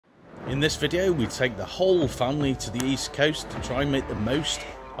In this video we take the whole family to the east coast to try and make the most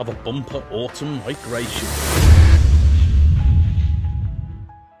of a bumper autumn migration.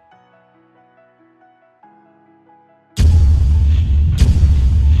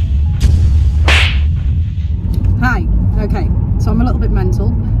 Hi, okay, so I'm a little bit mental.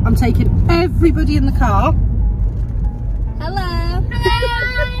 I'm taking everybody in the car. Hello!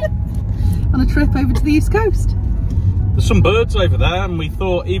 Hello! On a trip over to the east coast. There's some birds over there and we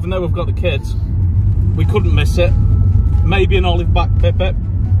thought, even though we've got the kids, we couldn't miss it. Maybe an olive-backed pipit,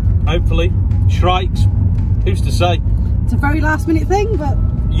 hopefully. Shrikes, who's to say? It's a very last minute thing, but...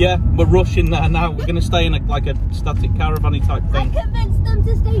 Yeah, we're rushing there now. We're going to stay in like a static caravan-y type thing. I convinced them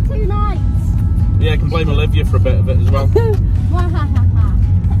to stay 2 nights. Yeah, I can blame Olivia for a bit of it as well.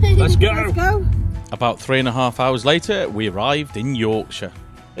 Let's go! Let's go! About 3.5 hours later, we arrived in Yorkshire.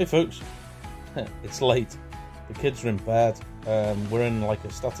 Hey folks, it's late. The kids are in bed. We're in like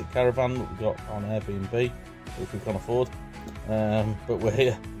a static caravan that we got on Airbnb, which we can't afford. But we're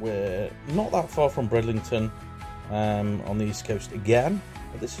here. We're not that far from Bridlington, on the east coast again.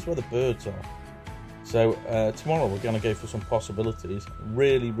 But this is where the birds are. So tomorrow we're going to go for some possibilities.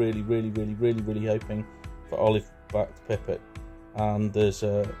 Really hoping for olive-backed pipit. And there's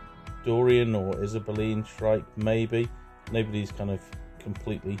a Dorian or Isabelline shrike, maybe. Nobody's kind of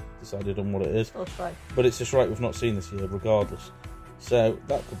completely decided on what it is, but it's a shrike we've not seen this year regardless, so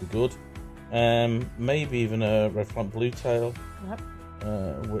that could be good. Maybe even a red flanked bluetail,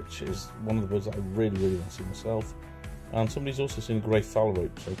 which is one of the birds that I really want to see myself. And somebody's also seen a grey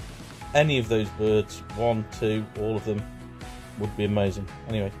phalarope, so any of those birds, 1, 2, all of them, would be amazing.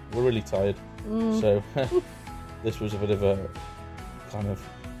 Anyway, we're really tired, so this was a bit of a kind of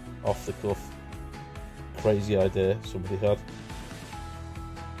off the cuff crazy idea somebody had.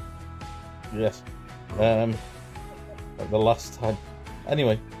 Yes, like the last time.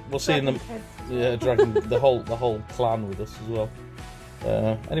 Anyway, we'll see in the dragging the whole clan with us as well.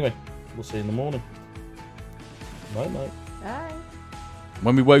 Anyway, we'll see in the morning. Night. Bye.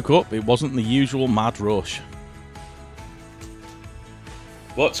 When we woke up, it wasn't the usual mad rush.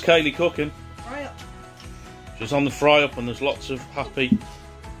 What's Kaylee cooking? Fry up. She's on the fry up, and there's lots of happy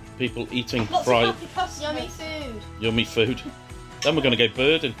people eating fry up. Yummy food. Yummy food. Then we're going to go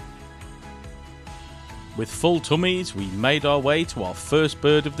birding. With full tummies, we made our way to our first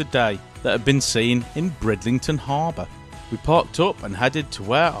bird of the day that had been seen in Bridlington Harbour. We parked up and headed to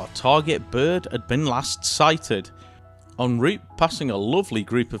where our target bird had been last sighted. En route, passing a lovely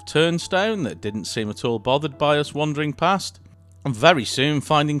group of turnstone that didn't seem at all bothered by us wandering past, and very soon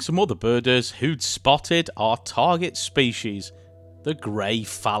finding some other birders who'd spotted our target species, the grey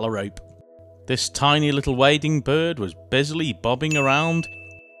phalarope. This tiny little wading bird was busily bobbing around,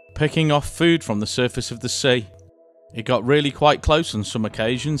 picking off food from the surface of the sea. It got really quite close on some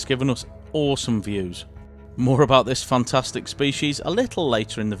occasions, giving us awesome views. More about this fantastic species a little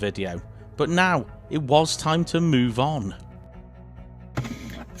later in the video, but now it was time to move on.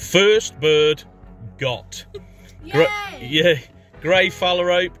 First bird got. Grey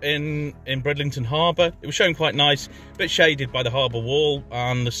phalarope in Bridlington Harbour. It was showing quite nice, a bit shaded by the harbour wall,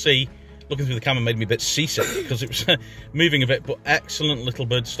 and the sea looking through the camera made me a bit seasick because it was moving a bit, but excellent little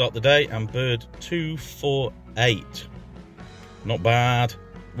bird to start the day. And bird 248, not bad.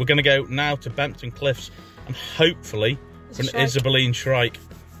 We're going to go now to Bempton Cliffs and hopefully for an Isabelline shrike,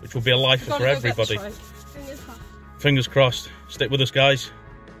 which will be a lifer for everybody. Fingers crossed. Stick with us, guys.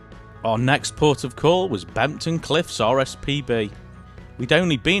 Our next port of call was Bempton Cliffs RSPB. We'd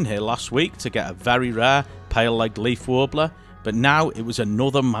only been here last week to get a very rare pale-legged leaf warbler, but now it was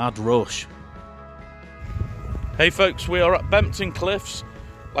another mad rush. Hey folks, we are at Bempton Cliffs,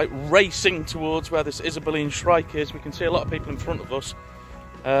 like racing towards where this Isabelline shrike is. We can see a lot of people in front of us.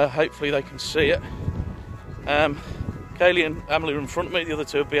 Hopefully they can see it. Kaylee and Emily are in front of me, the other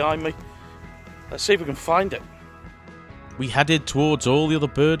two are behind me. Let's see if we can find it. We headed towards all the other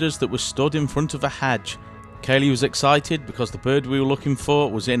birders that were stood in front of a hedge. Kaylee was excited because the bird we were looking for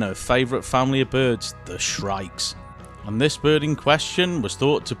was in her favourite family of birds, the shrikes. And this bird in question was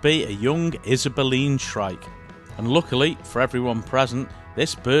thought to be a young Isabelline shrike. And luckily for everyone present,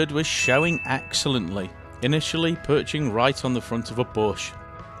 this bird was showing excellently, initially perching right on the front of a bush.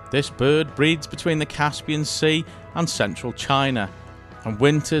 This bird breeds between the Caspian Sea and central China, and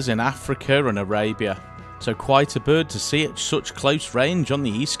winters in Africa and Arabia, so quite a bird to see at such close range on the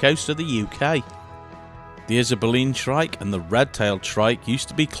east coast of the UK. The Isabelline shrike and the red-tailed shrike used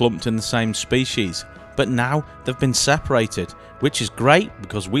to be clumped in the same species, but now they've been separated, which is great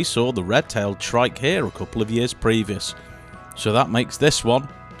because we saw the red-tailed shrike here a couple of years previous. So that makes this one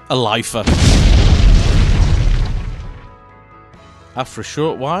a lifer. After a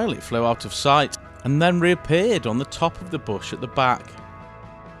short while it flew out of sight and then reappeared on the top of the bush at the back.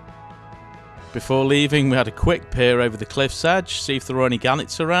 Before leaving we had a quick peer over the cliff's edge, see if there were any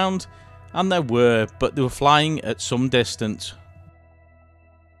gannets around, and there were, but they were flying at some distance.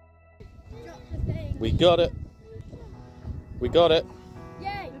 We got it. We got it.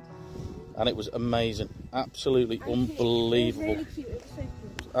 Yay. And it was amazing. Absolutely unbelievable. Really cute. It was so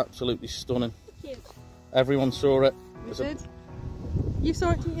cute. Absolutely stunning. Cute. Everyone saw it. You did. You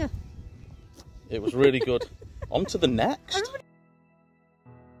saw it, didn't you? It was really good. On to the next.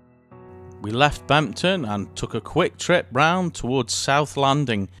 We left Bempton and took a quick trip round towards South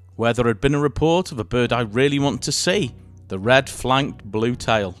Landing, where there had been a report of a bird I really want to see, the red-flanked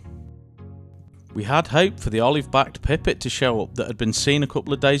bluetail. We had hoped for the olive-backed pipit to show up that had been seen a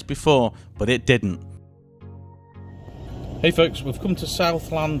couple of days before, but it didn't. Hey folks, we've come to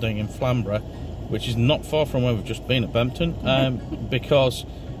South Landing in Flamborough, which is not far from where we've just been at Bempton, because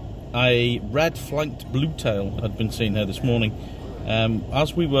a red-flanked bluetail had been seen here this morning.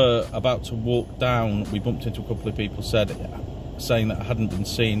 As we were about to walk down, we bumped into a couple of people saying that it hadn't been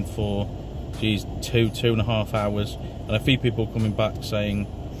seen for, geez, 2.5 hours, and a few people coming back saying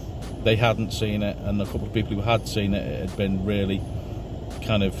they hadn't seen it, and a couple of people who had seen it, it had been really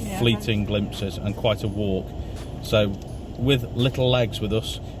kind of fleeting glimpses and quite a walk. So with little legs with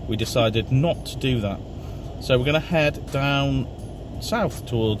us, we decided not to do that. So we're going to head down south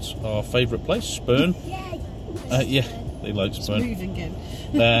towards our favourite place, Spurn. Yeah, they like Spurn.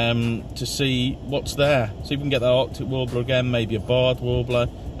 To see what's there. See if we can get that Arctic warbler again, maybe a barred warbler,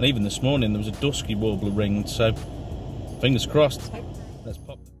 and even this morning there was a dusky warbler ringed, so fingers crossed. Let's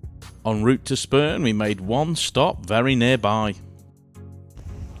pop. En route to Spurn, we made one stop very nearby.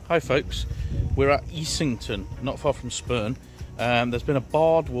 Hi folks, we're at Easington, not far from Spurn. There's been a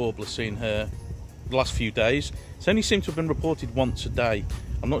barred warbler seen here the last few days. It's only seemed to have been reported once a day.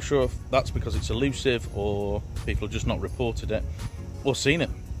 I'm not sure if that's because it's elusive or people have just not reported it or seen it.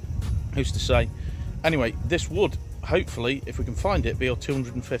 Who's to say? Anyway, this would hopefully, if we can find it, be our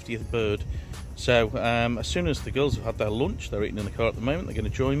 250th bird. So as soon as the girls have had their lunch, they're eating in the car at the moment, they're going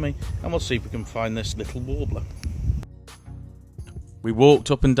to join me and we'll see if we can find this little warbler. We walked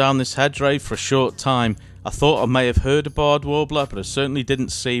up and down this hedgerow for a short time. I thought I may have heard a barred warbler, but I certainly didn't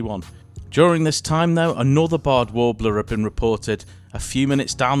see one. During this time though, another barred warbler had been reported a few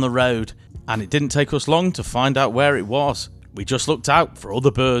minutes down the road, and it didn't take us long to find out where it was. We just looked out for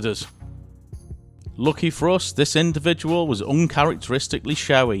other birders. Lucky for us, this individual was uncharacteristically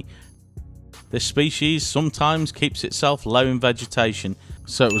showy. This species sometimes keeps itself low in vegetation,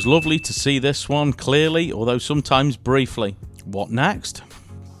 so it was lovely to see this one clearly, although sometimes briefly. What next?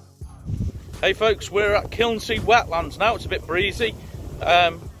 Hey folks, we're at Kilnsea Wetlands now. It's a bit breezy.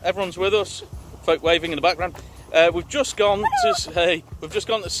 Everyone's with us. Folk waving in the background. We've just gone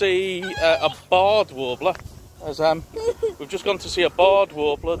to see a barred warbler. We've just gone to see a barred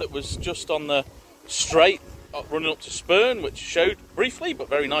warbler that was just on the straight running up to Spurn, which showed briefly but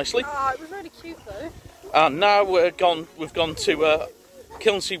very nicely. Oh, it was really cute though. And now we've gone to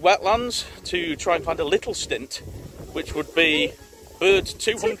Kilnsea Wetlands to try and find a little stint, which would be bird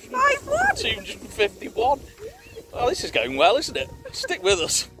 251. Well, this is going well, isn't it? Stick with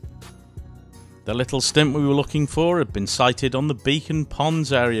us. The little stint we were looking for had been sighted on the Beacon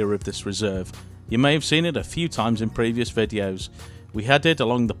Ponds area of this reserve. You may have seen it a few times in previous videos. We headed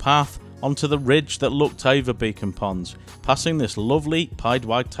along the path onto the ridge that looked over Beacon Ponds, passing this lovely pied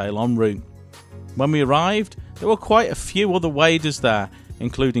wagtail en route. When we arrived, there were quite a few other waders there,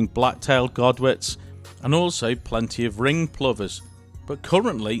 including black-tailed godwits and also plenty of ringed plovers, but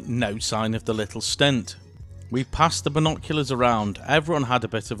currently no sign of the little stint. We passed the binoculars around, everyone had a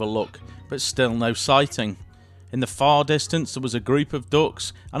bit of a look, but still no sighting. In the far distance there was a group of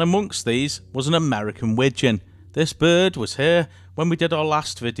ducks, and amongst these was an American widgeon. This bird was here when we did our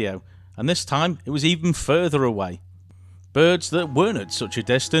last video, and this time it was even further away. Birds that weren't at such a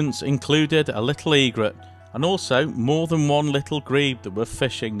distance included a little egret, and also more than one little grebe that were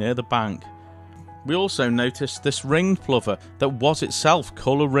fishing near the bank. We also noticed this ringed plover that was itself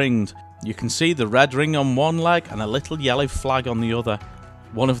colour ringed. You can see the red ring on one leg and a little yellow flag on the other.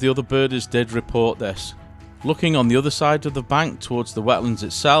 One of the other birders did report this. Looking on the other side of the bank towards the wetlands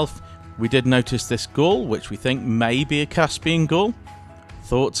itself, we did notice this gull, which we think may be a Caspian gull.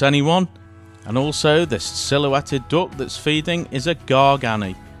 Thoughts, anyone? And also this silhouetted duck that's feeding is a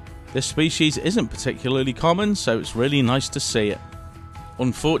garganny. This species isn't particularly common, so it's really nice to see it.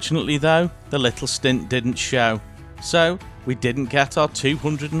 Unfortunately though, the little stint didn't show, so we didn't get our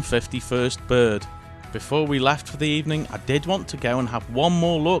 251st bird. Before we left for the evening, I did want to go and have one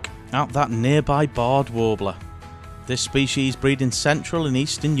more look at that nearby barred warbler. This species breed in Central and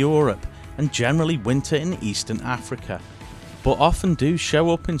Eastern Europe and generally winter in Eastern Africa, but often do show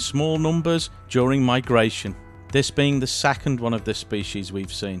up in small numbers during migration, this being the second one of this species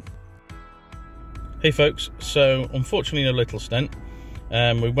we've seen. Hey folks, so unfortunately no little stint.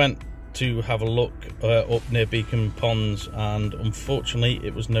 We went to have a look up near Beacon Ponds and unfortunately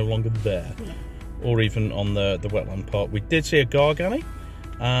it was no longer there, or even on the wetland part. We did see a garganny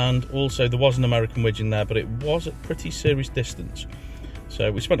and also there was an American widgeon there, but it was at pretty serious distance.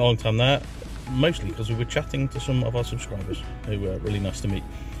 So we spent a long time there, mostly because we were chatting to some of our subscribers who were really nice to meet.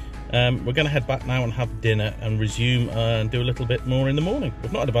 We're going to head back now and have dinner and resume and do a little bit more in the morning.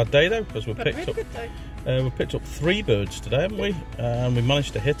 We've not had a bad day though, because we've picked up 3 birds today, haven't we? And we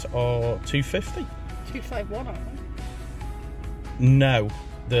managed to hit our 250. 251, aren't we? No,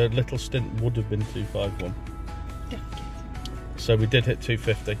 the little stint would have been 251. Yeah. So we did hit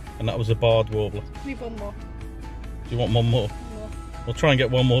 250, and that was a barred warbler. Need one more. Do you want one more? No. We'll try and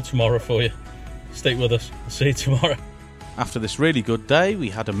get one more tomorrow for you. Stick with us. I'll see you tomorrow. After this really good day, we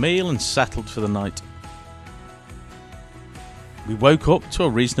had a meal and settled for the night. We woke up to a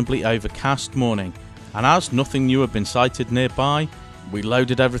reasonably overcast morning, and as nothing new had been sighted nearby, we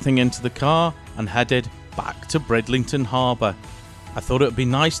loaded everything into the car and headed back to Bridlington Harbour. I thought it would be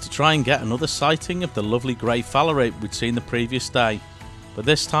nice to try and get another sighting of the lovely grey phalarope we'd seen the previous day, but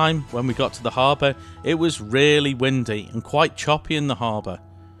this time when we got to the harbour it was really windy and quite choppy in the harbour.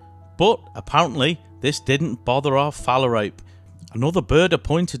 But apparently this didn't bother our phalarope. Another bird had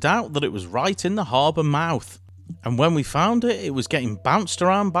pointed out that it was right in the harbour mouth, and when we found it, it was getting bounced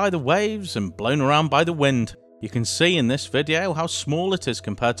around by the waves and blown around by the wind. You can see in this video how small it is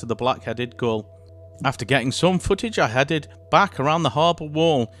compared to the black-headed gull. After getting some footage, I headed back around the harbour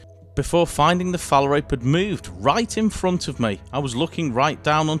wall before finding the phalarope had moved right in front of me. I was looking right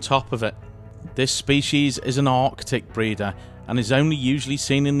down on top of it. This species is an Arctic breeder and is only usually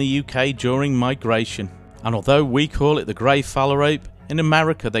seen in the UK during migration. And although we call it the grey phalarope, in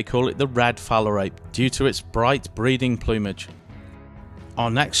America they call it the red phalarope due to its bright breeding plumage.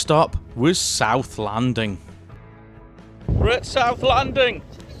 Our next stop was South Landing. We're at South Landing!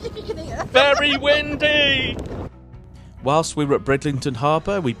 Very windy! Whilst we were at Bridlington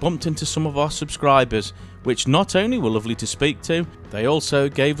Harbour, we bumped into some of our subscribers, which not only were lovely to speak to, they also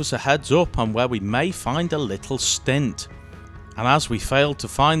gave us a heads up on where we may find a little stint. And as we failed to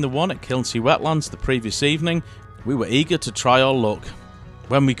find the one at Kilnsea Wetlands the previous evening, we were eager to try our luck.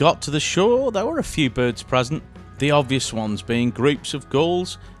 When we got to the shore, there were a few birds present, the obvious ones being groups of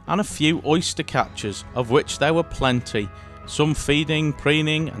gulls and a few oyster catchers, of which there were plenty, some feeding,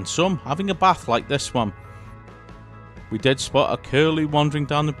 preening, and some having a bath like this one. We did spot a curlew wandering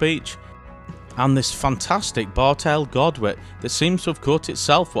down the beach, and this fantastic bar-tailed godwit that seems to have caught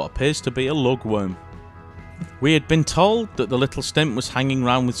itself what appears to be a lugworm. We had been told that the little stint was hanging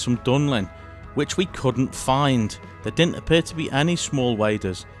around with some dunlin, which we couldn't find. There didn't appear to be any small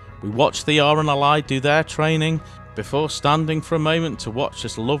waders. We watched the RNLI do their training before standing for a moment to watch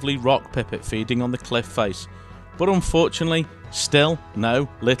this lovely rock pipit feeding on the cliff face, but unfortunately still no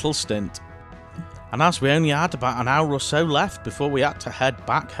little stint. And as we only had about an hour or so left before we had to head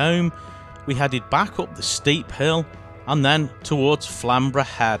back home, we headed back up the steep hill and then towards Flamborough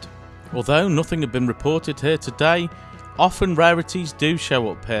Head. Although nothing had been reported here today, often rarities do show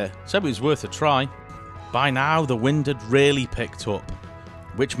up here, so it was worth a try. By now the wind had really picked up,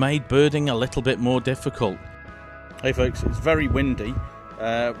 which made birding a little bit more difficult. Hey folks, it's very windy.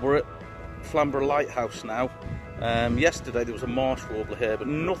 We're at Flamborough Lighthouse now. Yesterday there was a marsh warbler here, but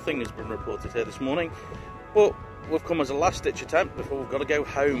nothing has been reported here this morning. But we've come as a last ditch attempt before we've got to go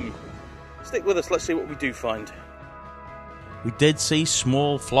home. Stick with us, let's see what we do find. We did see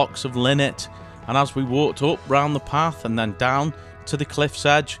small flocks of linnet, and as we walked up round the path and then down to the cliff's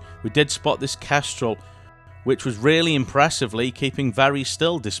edge, we did spot this kestrel, which was really impressively keeping very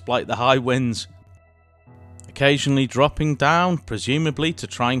still despite the high winds, occasionally dropping down, presumably to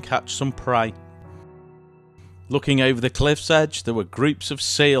try and catch some prey. Looking over the cliff's edge, there were groups of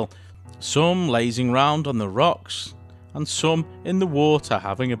seal, some lazing round on the rocks and some in the water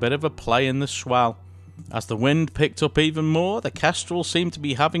having a bit of a play in the swell. As the wind picked up even more, the kestrel seemed to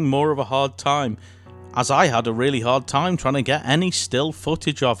be having more of a hard time, as I had a really hard time trying to get any still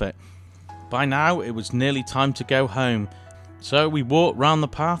footage of it. By now it was nearly time to go home, so we walked round the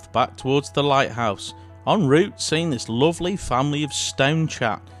path back towards the lighthouse, en route seeing this lovely family of stone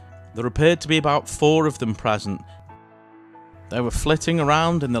chat. There appeared to be about 4 of them present. They were flitting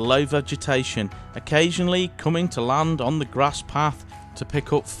around in the low vegetation, occasionally coming to land on the grass path to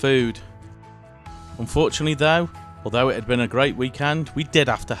pick up food. Unfortunately though, although it had been a great weekend, we did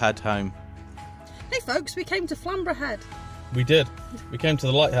have to head home. Hey folks, we came to Flamborough Head. We did. We came to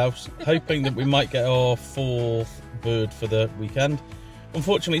the lighthouse hoping that we might get our 4th bird for the weekend.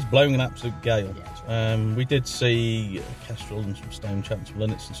 Unfortunately, it's blowing an absolute gale. We did see a kestrel and some stone chance, some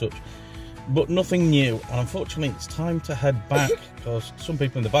linnets and such, but nothing new. And unfortunately, it's time to head back because some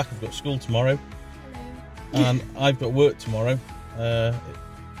people in the back have got school tomorrow. Hello. And I've got work tomorrow.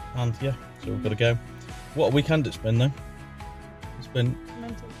 And yeah, so we've got to go. What a weekend it's been though. It's been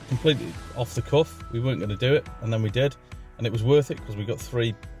mental. Completely off the cuff. We weren't going to do it, and then we did. And it was worth it because we got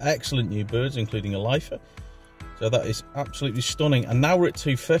 3 excellent new birds, including a lifer. So that is absolutely stunning. And now we're at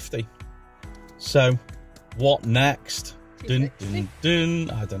 250. So what next? Dun, dun, dun.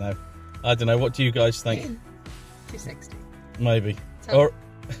 I don't know. I don't know. What do you guys think? 260. Maybe. Or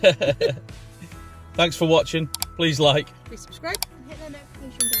thanks for watching. Please like. Please subscribe. Hit the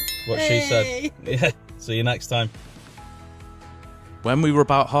notification bell. What she said. Yeah. See you next time. When we were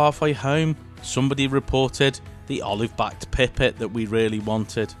about halfway home, somebody reported the olive-backed pipit that we really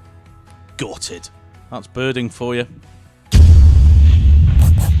wanted. Gutted. That's birding for you.